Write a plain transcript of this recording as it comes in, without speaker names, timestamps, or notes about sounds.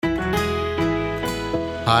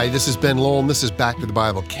Hi, this is Ben Lowell, and this is Back to the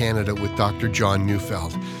Bible Canada with Dr. John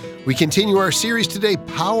Neufeld. We continue our series today,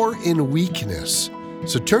 Power in Weakness.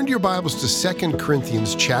 So turn to your Bibles to 2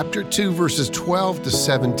 Corinthians chapter 2, verses 12 to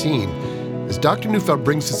 17, as Dr. Neufeld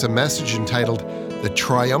brings us a message entitled, The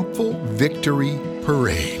Triumphal Victory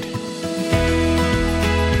Parade.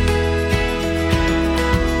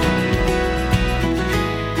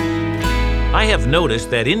 I have noticed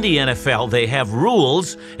that in the NFL, they have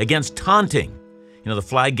rules against taunting. You know, the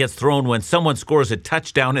flag gets thrown when someone scores a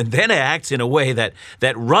touchdown and then acts in a way that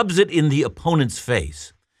rubs it in the opponent's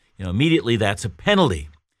face. You know, immediately that's a penalty.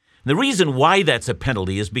 And the reason why that's a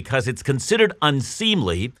penalty is because it's considered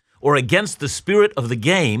unseemly or against the spirit of the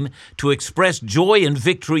game to express joy and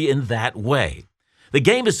victory in that way. The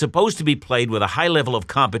game is supposed to be played with a high level of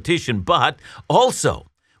competition, but also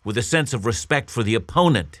with a sense of respect for the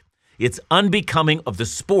opponent. It's unbecoming of the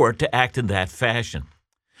sport to act in that fashion.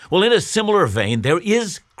 Well, in a similar vein, there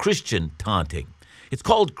is Christian taunting. It's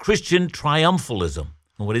called Christian triumphalism.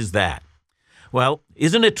 What is that? Well,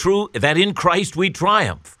 isn't it true that in Christ we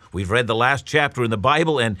triumph? We've read the last chapter in the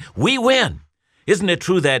Bible and we win. Isn't it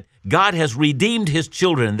true that God has redeemed his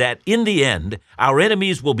children, that in the end, our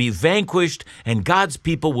enemies will be vanquished and God's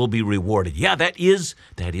people will be rewarded? Yeah, that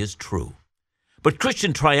is true. But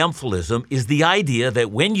Christian triumphalism is the idea that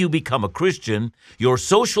when you become a Christian, your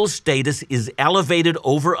social status is elevated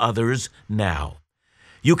over others now.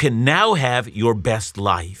 You can now have your best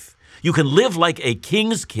life. You can live like a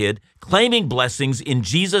king's kid, claiming blessings in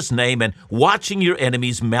Jesus' name and watching your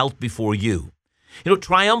enemies melt before you. You know,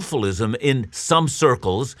 triumphalism in some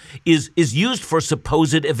circles is used for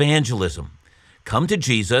supposed evangelism. Come to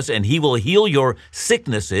Jesus and he will heal your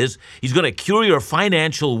sicknesses. He's going to cure your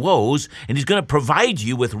financial woes, and he's going to provide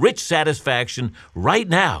you with rich satisfaction right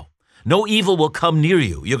now. No evil will come near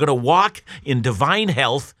you. You're going to walk in divine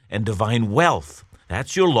health and divine wealth.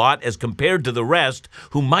 That's your lot as compared to the rest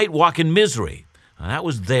who might walk in misery. Now, that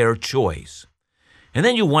was their choice. And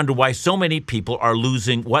then you wonder why so many people are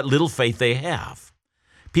losing what little faith they have.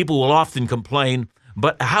 People will often complain,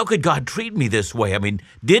 but how could God treat me this way? I mean,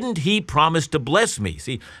 didn't he promise to bless me?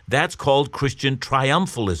 See, that's called Christian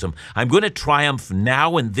triumphalism. I'm going to triumph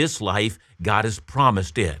now in this life. God has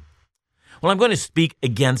promised it. Well, I'm going to speak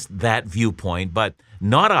against that viewpoint, but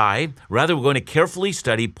not I. Rather, we're going to carefully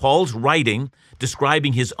study Paul's writing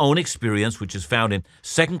describing his own experience, which is found in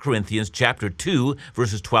 2 Corinthians chapter 2,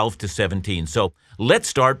 verses 12 to 17. So let's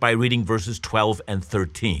start by reading verses 12 and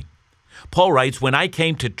 13. Paul writes, "When I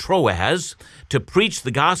came to Troas to preach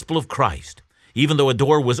the gospel of Christ, even though a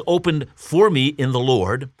door was opened for me in the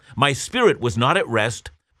Lord, my spirit was not at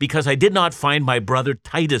rest because I did not find my brother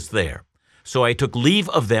Titus there. So I took leave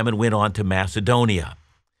of them and went on to Macedonia."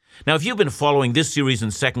 Now, if you've been following this series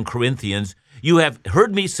in 2 Corinthians, you have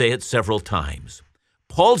heard me say it several times.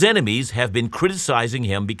 Paul's enemies have been criticizing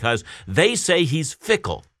him because they say he's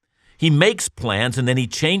fickle. He makes plans and then he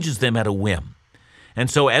changes them at a whim. And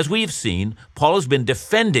so, as we've seen, Paul has been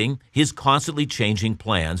defending his constantly changing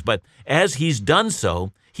plans, but as he's done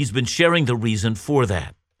so, he's been sharing the reason for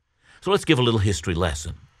that. So let's give a little history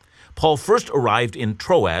lesson. Paul first arrived in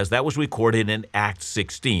Troas. That was recorded in Acts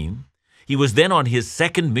 16. He was then on his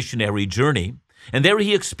second missionary journey, and there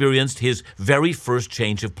he experienced his very first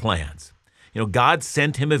change of plans. You know, God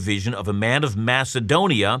sent him a vision of a man of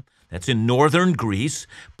Macedonia, that's in northern Greece,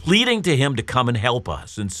 pleading to him to come and help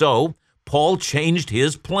us. And so Paul changed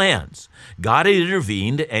his plans. God had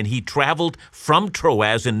intervened, and he traveled from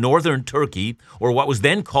Troas in northern Turkey, or what was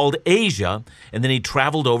then called Asia, and then he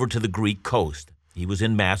traveled over to the Greek coast. He was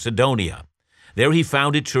in Macedonia. There he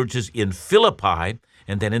founded churches in Philippi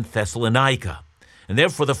and then in Thessalonica. And there,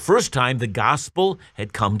 for the first time, the gospel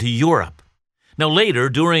had come to Europe. Now later,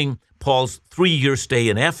 during Paul's 3-year stay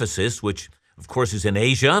in Ephesus, which of course is in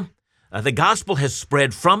Asia, the gospel has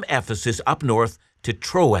spread from Ephesus up north to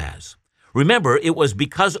Troas. Remember, it was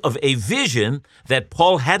because of a vision that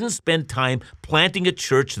Paul hadn't spent time planting a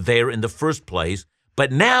church there in the first place,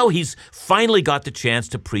 but now he's finally got the chance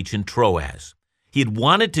to preach in Troas. He had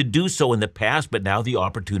wanted to do so in the past, but now the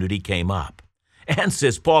opportunity came up. And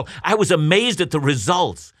says Paul, I was amazed at the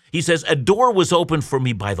results. He says, a door was opened for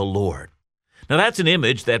me by the Lord. Now that's an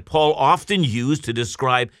image that Paul often used to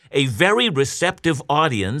describe a very receptive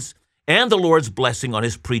audience and the Lord's blessing on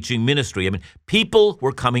his preaching ministry. I mean, people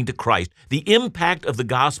were coming to Christ. The impact of the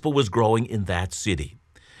gospel was growing in that city.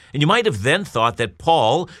 And you might have then thought that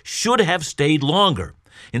Paul should have stayed longer.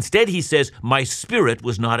 Instead, he says, my spirit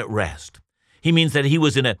was not at rest. He means that he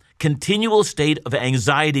was in a continual state of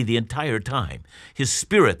anxiety the entire time. His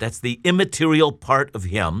spirit, that's the immaterial part of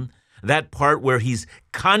him, that part where he's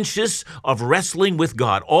conscious of wrestling with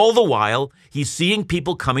God. All the while, he's seeing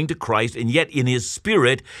people coming to Christ, and yet in his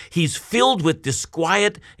spirit, he's filled with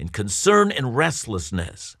disquiet and concern and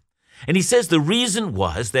restlessness. And he says the reason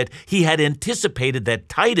was that he had anticipated that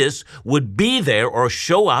Titus would be there or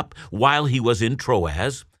show up while he was in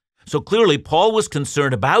Troas. So clearly, Paul was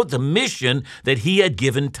concerned about the mission that he had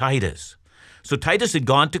given Titus. So Titus had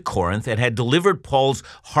gone to Corinth and had delivered Paul's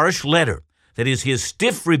harsh letter, that is, his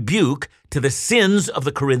stiff rebuke to the sins of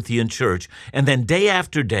the Corinthian church. And then day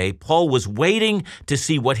after day, Paul was waiting to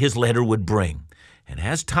see what his letter would bring. And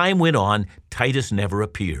as time went on, Titus never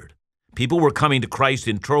appeared. People were coming to Christ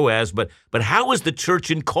in Troas, but how was the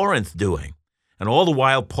church in Corinth doing? And all the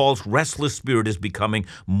while, Paul's restless spirit is becoming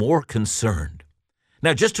more concerned.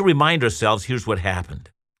 Now, just to remind ourselves, here's what happened.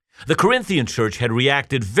 The Corinthian church had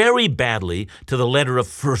reacted very badly to the letter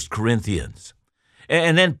of 1 Corinthians.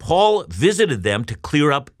 And then Paul visited them to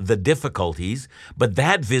clear up the difficulties, but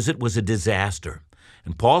that visit was a disaster.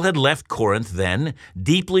 And Paul had left Corinth then,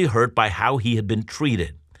 deeply hurt by how he had been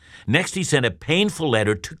treated. Next, he sent a painful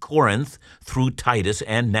letter to Corinth through Titus,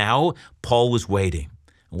 and now Paul was waiting.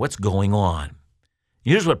 What's going on?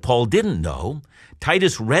 Here's what Paul didn't know.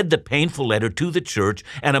 Titus read the painful letter to the church,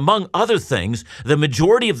 and among other things, the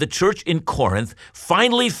majority of the church in Corinth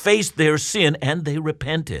finally faced their sin, and they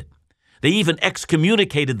repented. They even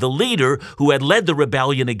excommunicated the leader who had led the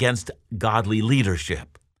rebellion against godly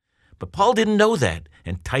leadership. But Paul didn't know that,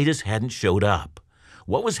 and Titus hadn't showed up.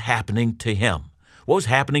 What was happening to him? What was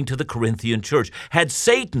happening to the Corinthian church? Had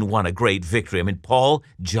Satan won a great victory? Paul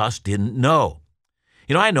just didn't know.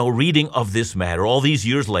 I know reading of this matter all these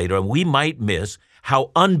years later, and we might miss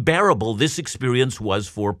how unbearable this experience was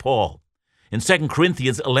for Paul. In 2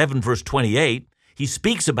 Corinthians 11, verse 28, he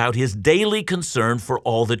speaks about his daily concern for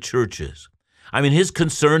all the churches. His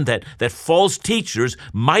concern that false teachers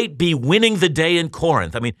might be winning the day in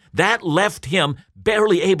Corinth. That left him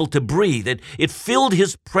barely able to breathe. It filled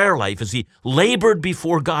his prayer life as he labored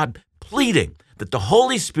before God, pleading that the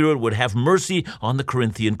Holy Spirit would have mercy on the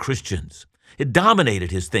Corinthian Christians. It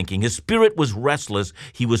dominated his thinking. His spirit was restless.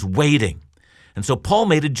 He was waiting. And so Paul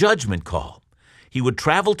made a judgment call. He would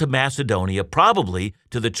travel to Macedonia, probably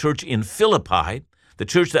to the church in Philippi, the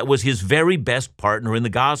church that was his very best partner in the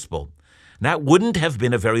gospel. And that wouldn't have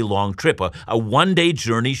been a very long trip. A one-day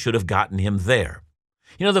journey should have gotten him there.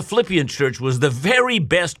 The Philippian church was the very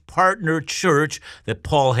best partner church that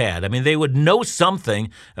Paul had. They would know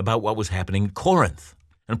something about what was happening in Corinth.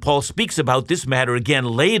 And Paul speaks about this matter again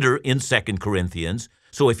later in 2 Corinthians.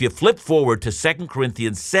 So if you flip forward to 2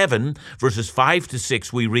 Corinthians 7, verses 5 to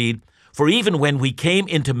 6, we read, "For even when we came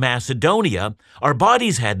into Macedonia, our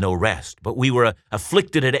bodies had no rest, but we were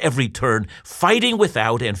afflicted at every turn, fighting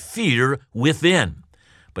without and fear within.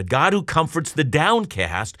 But God, who comforts the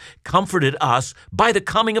downcast, comforted us by the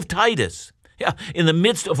coming of Titus." In the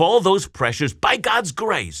midst of all those pressures, by God's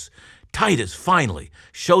grace, Titus finally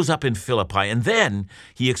shows up in Philippi, and then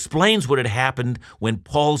he explains what had happened when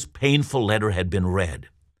Paul's painful letter had been read.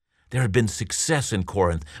 There had been success in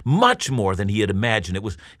Corinth, much more than he had imagined. It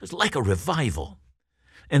was like a revival.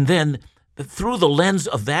 And then, through the lens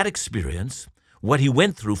of that experience, what he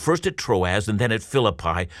went through first at Troas and then at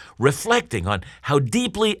Philippi, reflecting on how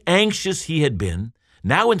deeply anxious he had been,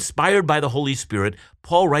 now inspired by the Holy Spirit,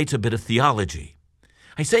 Paul writes a bit of theology.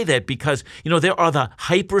 I say that because, there are the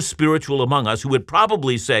hyper-spiritual among us who would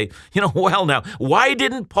probably say, well, now, why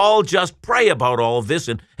didn't Paul just pray about all of this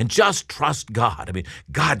and just trust God?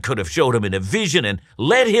 God could have showed him in a vision and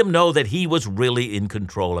let him know that he was really in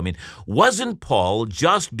control. Wasn't Paul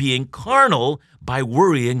just being carnal by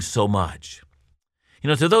worrying so much?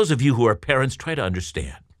 To those of you who are parents, try to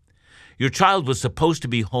understand. Your child was supposed to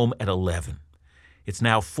be home at 11. It's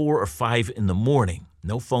now 4 or 5 in the morning.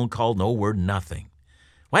 No phone call, no word, nothing.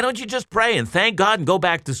 Why don't you just pray and thank God and go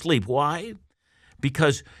back to sleep? Why?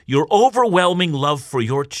 Because your overwhelming love for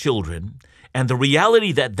your children and the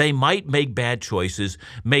reality that they might make bad choices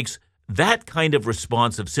makes that kind of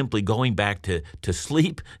response of simply going back to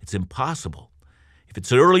sleep, it's impossible. If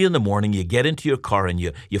it's early in the morning, you get into your car and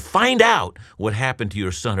you find out what happened to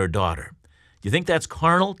your son or daughter. Do you think that's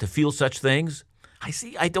carnal to feel such things?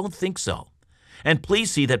 I don't think so. And please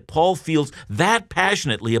see that Paul feels that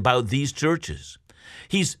passionately about these churches.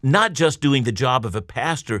 He's not just doing the job of a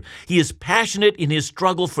pastor. He is passionate in his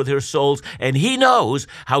struggle for their souls, and he knows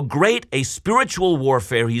how great a spiritual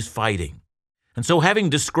warfare he's fighting. And so, having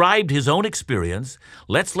described his own experience,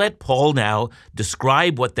 let's let Paul now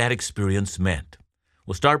describe what that experience meant.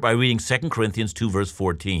 We'll start by reading 2 Corinthians 2, verse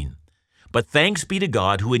 14. "But thanks be to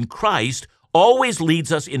God, who in Christ always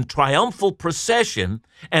leads us in triumphal procession,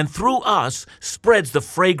 and through us spreads the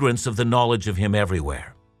fragrance of the knowledge of him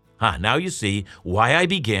everywhere. Now you see why I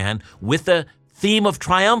began with the theme of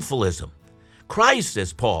triumphalism. Christ,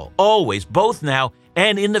 says Paul, always, both now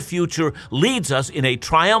and in the future, leads us in a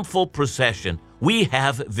triumphal procession. We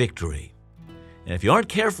have victory. And if you aren't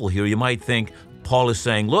careful here, you might think Paul is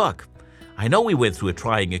saying, look, I know we went through a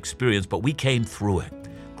trying experience, but we came through it.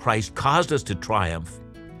 Christ caused us to triumph.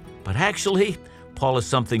 But actually, Paul has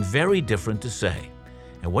something very different to say.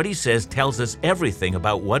 And what he says tells us everything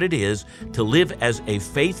about what it is to live as a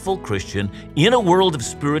faithful Christian in a world of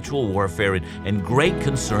spiritual warfare and great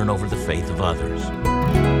concern over the faith of others.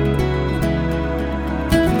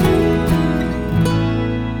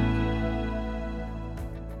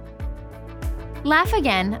 Laugh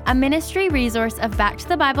Again, a ministry resource of Back to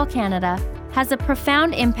the Bible Canada, has a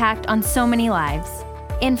profound impact on so many lives.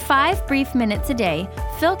 In 5 brief minutes a day,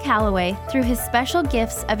 Phil Callaway, through his special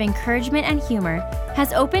gifts of encouragement and humor,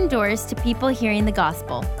 has opened doors to people hearing the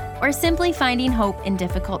gospel, or simply finding hope in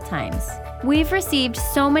difficult times. We've received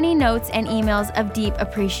so many notes and emails of deep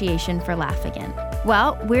appreciation for Laugh Again.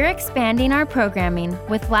 Well, we're expanding our programming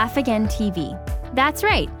with Laugh Again TV. That's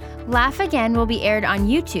right, Laugh Again will be aired on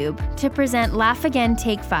YouTube to present Laugh Again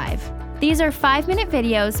Take 5. These are 5-minute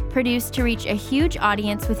videos produced to reach a huge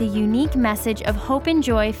audience with a unique message of hope and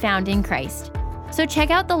joy found in Christ. So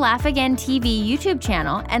check out the Laugh Again TV YouTube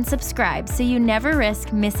channel and subscribe so you never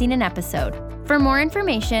risk missing an episode. For more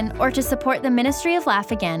information or to support the ministry of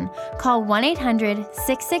Laugh Again, call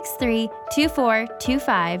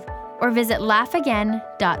 1-800-663-2425 or visit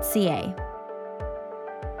laughagain.ca.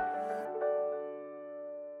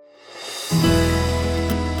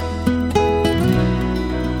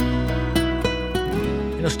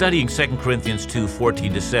 Studying 2 Corinthians 2,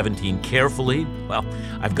 14-17 carefully, well,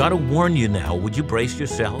 I've got to warn you now, would you brace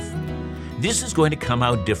yourself? This is going to come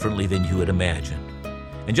out differently than you had imagined.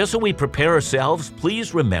 And just so we prepare ourselves,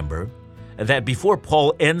 please remember that before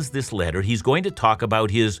Paul ends this letter, he's going to talk about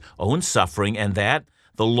his own suffering, and that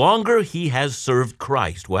the longer he has served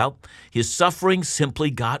Christ, well, his suffering simply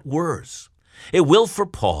got worse. It will, for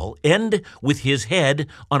Paul, end with his head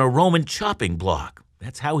on a Roman chopping block.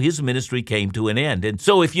 That's how his ministry came to an end. And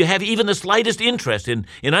so if you have even the slightest interest in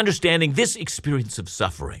understanding this experience of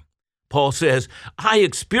suffering, Paul says, I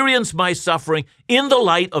experience my suffering in the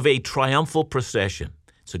light of a triumphal procession.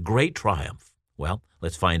 It's a great triumph. Well,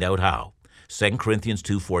 let's find out how. 2 Corinthians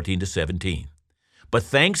 2, 14-17. But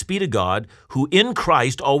thanks be to God, who in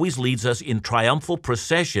Christ always leads us in triumphal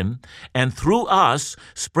procession, and through us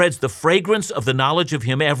spreads the fragrance of the knowledge of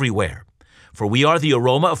him everywhere. For we are the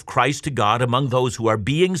aroma of Christ to God among those who are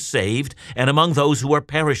being saved and among those who are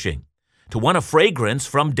perishing. To one a fragrance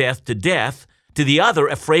from death to death, to the other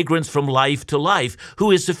a fragrance from life to life,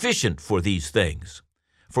 who is sufficient for these things.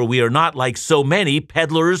 For we are not like so many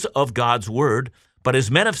peddlers of God's word, but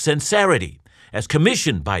as men of sincerity, as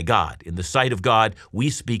commissioned by God. In the sight of God, we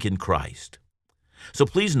speak in Christ. So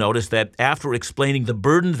please notice that after explaining the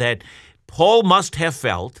burden that Paul must have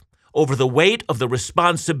felt over the weight of the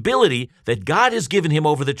responsibility that God has given him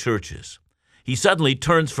over the churches, he suddenly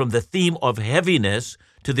turns from the theme of heaviness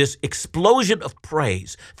to this explosion of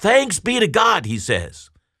praise. Thanks be to God, he says.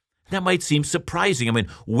 That might seem surprising. I mean,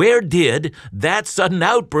 where did that sudden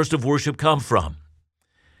outburst of worship come from?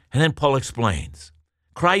 And then Paul explains.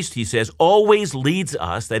 Christ, he says, always leads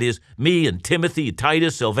us, that is, me and Timothy,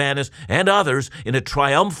 Titus, Silvanus, and others, in a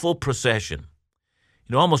triumphal procession.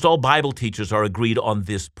 Almost all Bible teachers are agreed on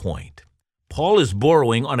this point. Paul is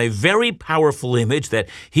borrowing on a very powerful image that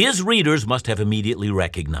his readers must have immediately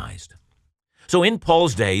recognized. So in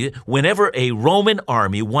Paul's day, whenever a Roman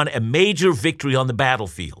army won a major victory on the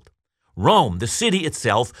battlefield, Rome, the city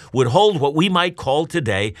itself, would hold what we might call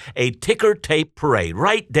today a ticker tape parade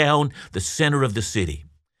right down the center of the city.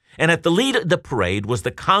 And at the lead of the parade was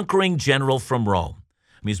the conquering general from Rome.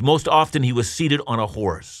 Most often he was seated on a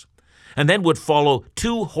horse. And then would follow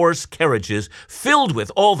 2 horse carriages filled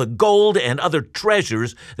with all the gold and other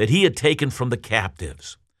treasures that he had taken from the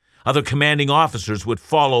captives. Other commanding officers would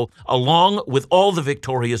follow along with all the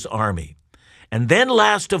victorious army. And then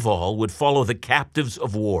last of all would follow the captives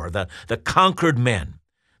of war, the conquered men.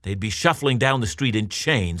 They'd be shuffling down the street in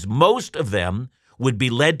chains. Most of them would be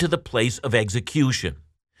led to the place of execution.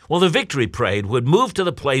 Well, the victory parade would move to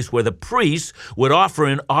the place where the priests would offer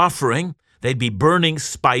an offering. They'd be burning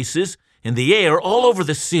spices, and the air all over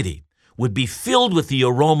the city would be filled with the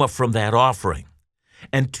aroma from that offering.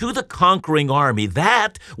 And to the conquering army,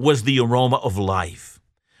 that was the aroma of life.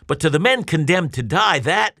 But to the men condemned to die,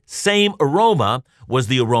 that same aroma was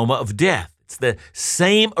the aroma of death. It's the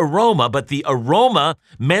same aroma, but the aroma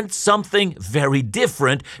meant something very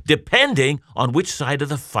different depending on which side of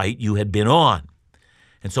the fight you had been on.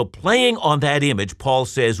 And so playing on that image, Paul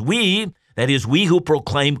says, we, that is, we who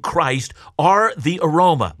proclaim Christ, are the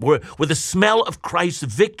aroma. We're the smell of Christ's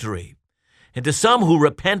victory. And to some who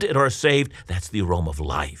repent and are saved, that's the aroma of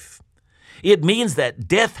life. It means that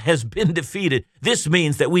death has been defeated. This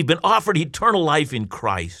means that we've been offered eternal life in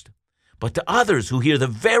Christ. But to others who hear the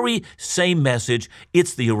very same message,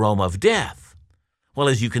 it's the aroma of death. Well,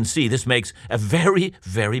 as you can see, this makes a very,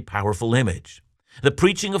 very powerful image. The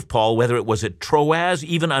preaching of Paul, whether it was at Troas,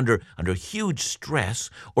 even under huge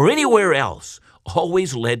stress, or anywhere else,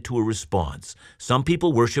 always led to a response. Some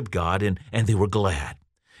people worshiped God, and they were glad.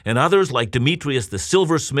 And others, like Demetrius the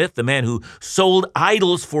silversmith, the man who sold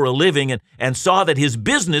idols for a living and saw that his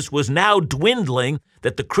business was now dwindling,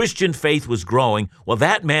 that the Christian faith was growing, well,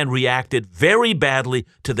 that man reacted very badly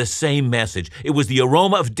to the same message. It was the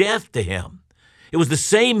aroma of death to him. It was the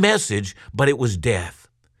same message, but it was death.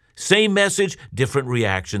 Same message, different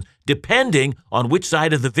reactions, depending on which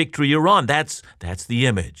side of the victory you're on. That's the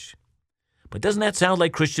image. But doesn't that sound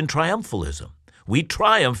like Christian triumphalism? We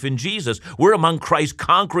triumph in Jesus. We're among Christ's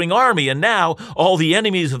conquering army, and now all the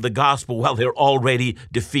enemies of the gospel, well, they're already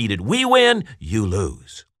defeated. We win, you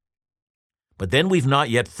lose. But then we've not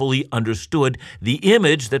yet fully understood the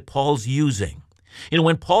image that Paul's using.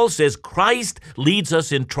 When Paul says Christ leads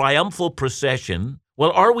us in triumphal procession,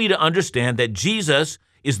 well, are we to understand that Jesus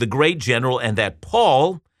is the great general and that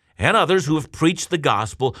Paul and others who have preached the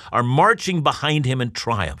gospel are marching behind him in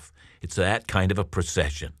triumph? It's that kind of a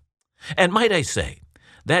procession. And might I say,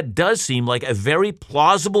 that does seem like a very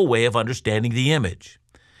plausible way of understanding the image.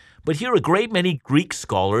 But here a great many Greek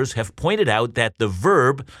scholars have pointed out that the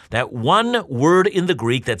verb, that one word in the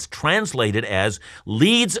Greek that's translated as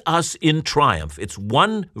leads us in triumph, it's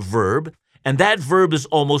one verb, and that verb is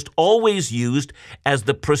almost always used as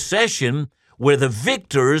the procession where the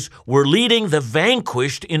victors were leading the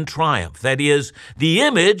vanquished in triumph. That is, the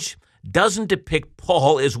image doesn't depict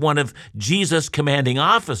Paul as one of Jesus' commanding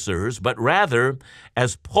officers, but rather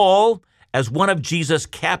as Paul as one of Jesus'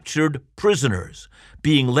 captured prisoners,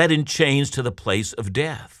 being led in chains to the place of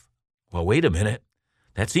death. Well, wait a minute.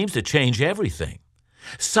 That seems to change everything.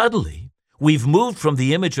 Suddenly, we've moved from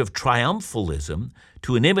the image of triumphalism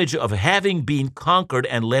to an image of having been conquered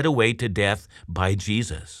and led away to death by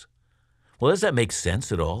Jesus. Well, does that make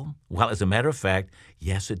sense at all? Well, as a matter of fact,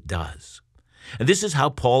 yes, it does. And this is how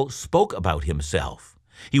Paul spoke about himself.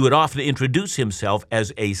 He would often introduce himself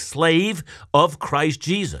as a slave of Christ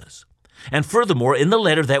Jesus. And furthermore, in the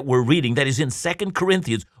letter that we're reading, that is in 2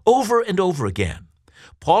 Corinthians, over and over again,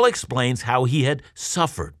 Paul explains how he had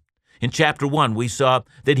suffered. In chapter 1, we saw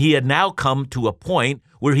that he had now come to a point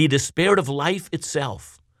where he despaired of life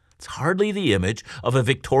itself. It's hardly the image of a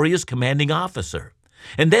victorious commanding officer.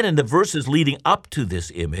 And then in the verses leading up to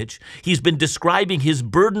this image, he's been describing his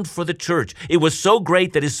burden for the church. It was so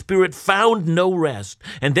great that his spirit found no rest.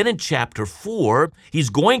 And then in chapter 4, he's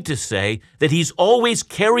going to say that he's always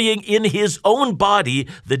carrying in his own body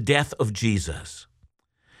the death of Jesus.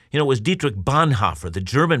 It was Dietrich Bonhoeffer, the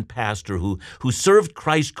German pastor who served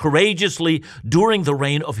Christ courageously during the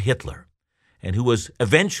reign of Hitler, and who was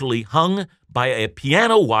eventually hung by a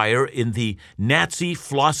piano wire in the Nazi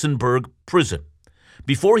Flossenburg prison.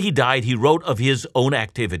 Before he died, he wrote of his own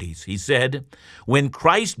activities. He said, "When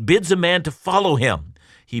Christ bids a man to follow him,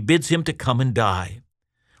 he bids him to come and die."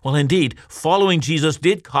 Well, indeed, following Jesus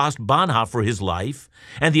did cost Bonhoeffer his life,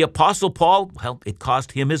 and the Apostle Paul, well, it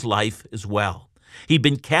cost him his life as well. He'd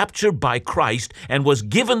been captured by Christ and was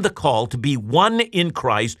given the call to be one in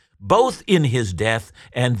Christ, both in his death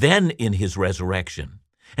and then in his resurrection.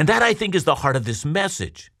 And that, I think, is the heart of this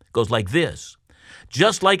message. It goes like this.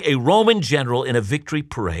 Just like a Roman general in a victory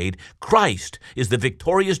parade, Christ is the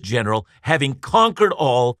victorious general, having conquered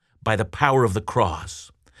all by the power of the cross.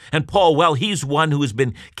 And Paul, well, he's one who has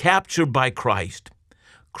been captured by Christ.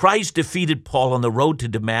 Christ defeated Paul on the road to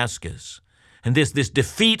Damascus. And this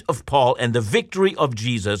defeat of Paul and the victory of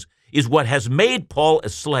Jesus is what has made Paul a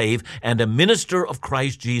slave and a minister of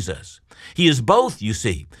Christ Jesus. He is both, you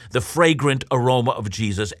see, the fragrant aroma of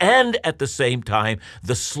Jesus and at the same time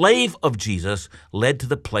the slave of Jesus led to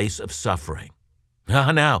the place of suffering.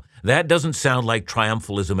 Now, that doesn't sound like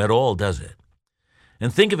triumphalism at all, does it?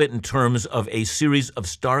 And think of it in terms of a series of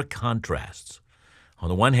stark contrasts. On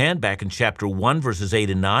the one hand, back in chapter 1, verses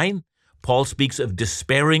 8 and 9, Paul speaks of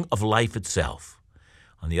despairing of life itself.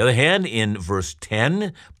 On the other hand, in verse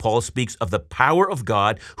 10, Paul speaks of the power of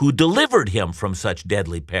God who delivered him from such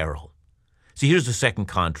deadly peril. See, here's the second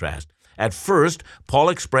contrast. At first, Paul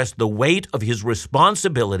expressed the weight of his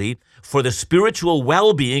responsibility for the spiritual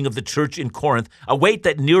well-being of the church in Corinth, a weight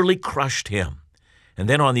that nearly crushed him. And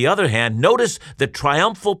then on the other hand, notice the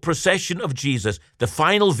triumphal procession of Jesus. The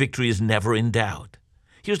final victory is never in doubt.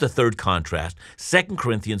 Here's the third contrast, 2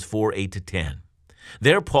 Corinthians 4, 8-10.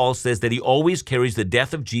 There Paul says that he always carries the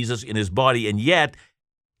death of Jesus in his body, and yet,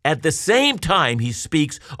 at the same time, he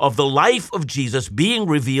speaks of the life of Jesus being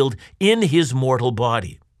revealed in his mortal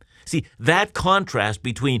body. See, that contrast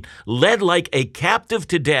between led like a captive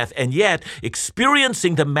to death and yet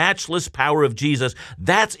experiencing the matchless power of Jesus,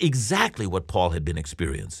 that's exactly what Paul had been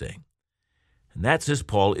experiencing. And that, says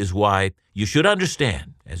Paul, is why you should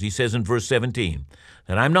understand, as he says in verse 17,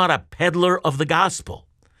 that I'm not a peddler of the gospel.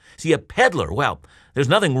 See, a peddler, well, there's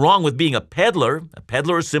nothing wrong with being a peddler. A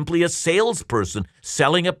peddler is simply a salesperson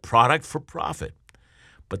selling a product for profit.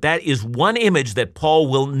 But that is one image that Paul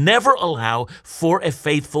will never allow for a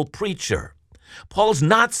faithful preacher. Paul's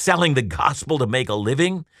not selling the gospel to make a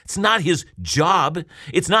living. It's not his job.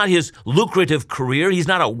 It's not his lucrative career. He's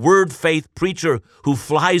not a word-faith preacher who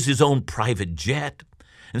flies his own private jet.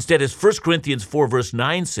 Instead, as 1 Corinthians 4 verse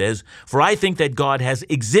 9 says, "For I think that God has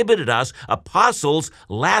exhibited us apostles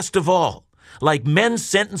last of all, like men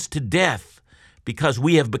sentenced to death, because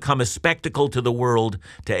we have become a spectacle to the world,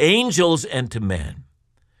 to angels and to men."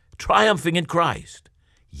 Triumphing in Christ.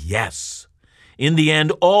 Yes. In the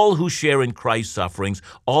end, all who share in Christ's sufferings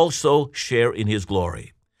also share in his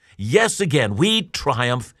glory. Yes, again, we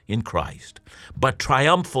triumph in Christ. But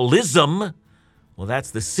triumphalism, well,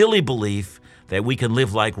 that's the silly belief that we can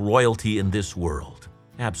live like royalty in this world.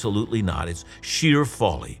 Absolutely not. It's sheer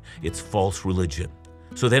folly. It's false religion.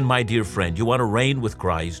 So then, my dear friend, you want to reign with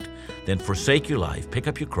Christ? Then forsake your life, pick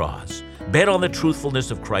up your cross, bet on the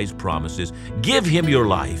truthfulness of Christ's promises, give him your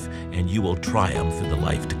life, and you will triumph in the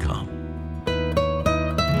life to come.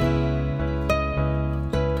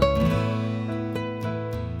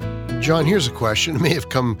 John, here's a question. It may have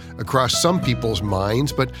come across some people's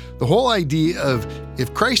minds, but the whole idea of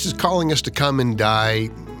if Christ is calling us to come and die,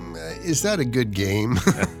 is that a good game?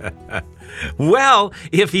 Well,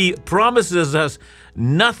 if he promises us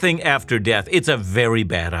nothing after death, it's a very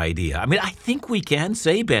bad idea. I mean, I think we can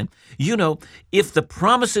say, Ben, if the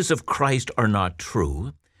promises of Christ are not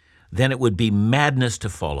true, then it would be madness to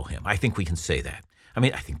follow him. I think we can say that. I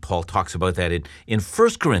mean, I think Paul talks about that in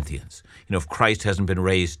 1 Corinthians. If Christ hasn't been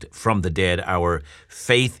raised from the dead, our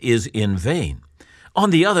faith is in vain. On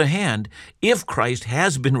the other hand, if Christ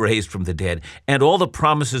has been raised from the dead and all the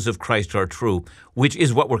promises of Christ are true, which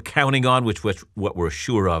is what we're counting on, which what we're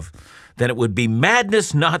sure of, then it would be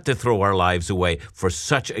madness not to throw our lives away for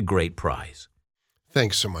such a great prize.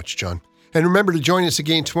 Thanks so much, John. And remember to join us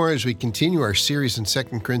again tomorrow as we continue our series in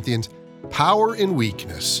 2 Corinthians, Power in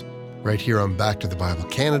Weakness, right here on Back to the Bible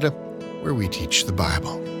Canada, where we teach the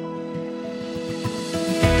Bible.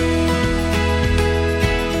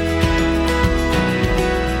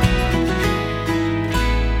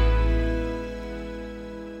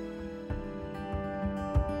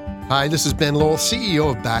 Hi, this is Ben Lowell,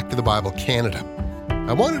 CEO of Back to the Bible Canada.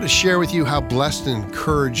 I wanted to share with you how blessed and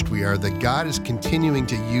encouraged we are that God is continuing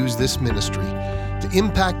to use this ministry to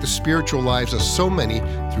impact the spiritual lives of so many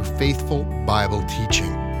through faithful Bible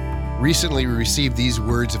teaching. Recently, we received these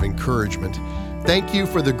words of encouragement. Thank you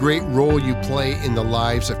for the great role you play in the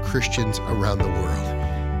lives of Christians around the world.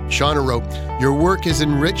 Shauna wrote, your work has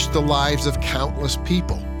enriched the lives of countless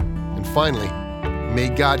people. And finally, may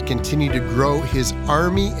God continue to grow his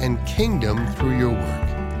army and kingdom through your work.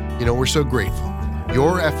 We're so grateful.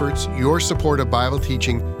 Your efforts, your support of Bible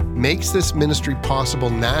teaching makes this ministry possible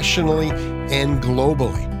nationally and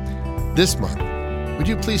globally. This month, would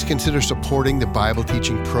you please consider supporting the Bible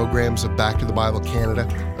teaching programs of Back to the Bible Canada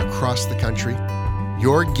across the country?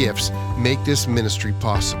 Your gifts make this ministry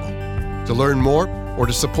possible. To learn more or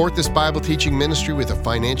to support this Bible teaching ministry with a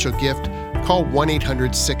financial gift, call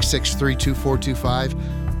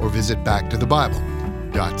 1-800-663-2425 or visit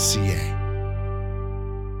backtothebible.ca.